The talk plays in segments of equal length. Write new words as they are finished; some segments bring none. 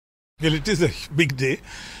Well, it is a big day.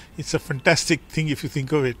 It's a fantastic thing if you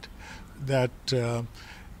think of it, that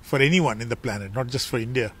for anyone in the planet, not just for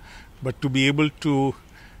India, but to be able to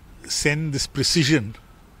send this precision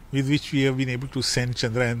with which we have been able to send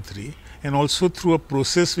Chandrayaan-3, and also through a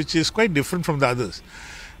process which is quite different from the others.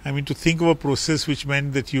 I mean, to think of a process which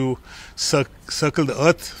meant that you circle the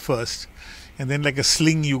Earth first, and then like a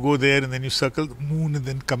sling you go there, and then you circle the moon and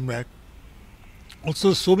then come back.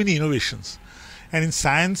 Also, so many innovations. And in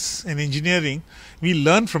science and engineering, we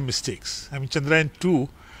learn from mistakes. I mean, Chandrayaan-2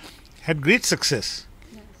 had great success,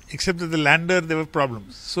 except that the lander, there were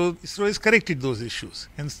problems. So ISRO has corrected those issues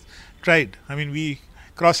and tried. I mean, we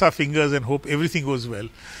cross our fingers and hope everything goes well.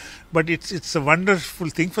 But it's a wonderful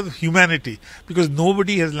thing for the humanity, because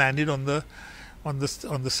nobody has landed on the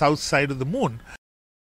south side of the moon.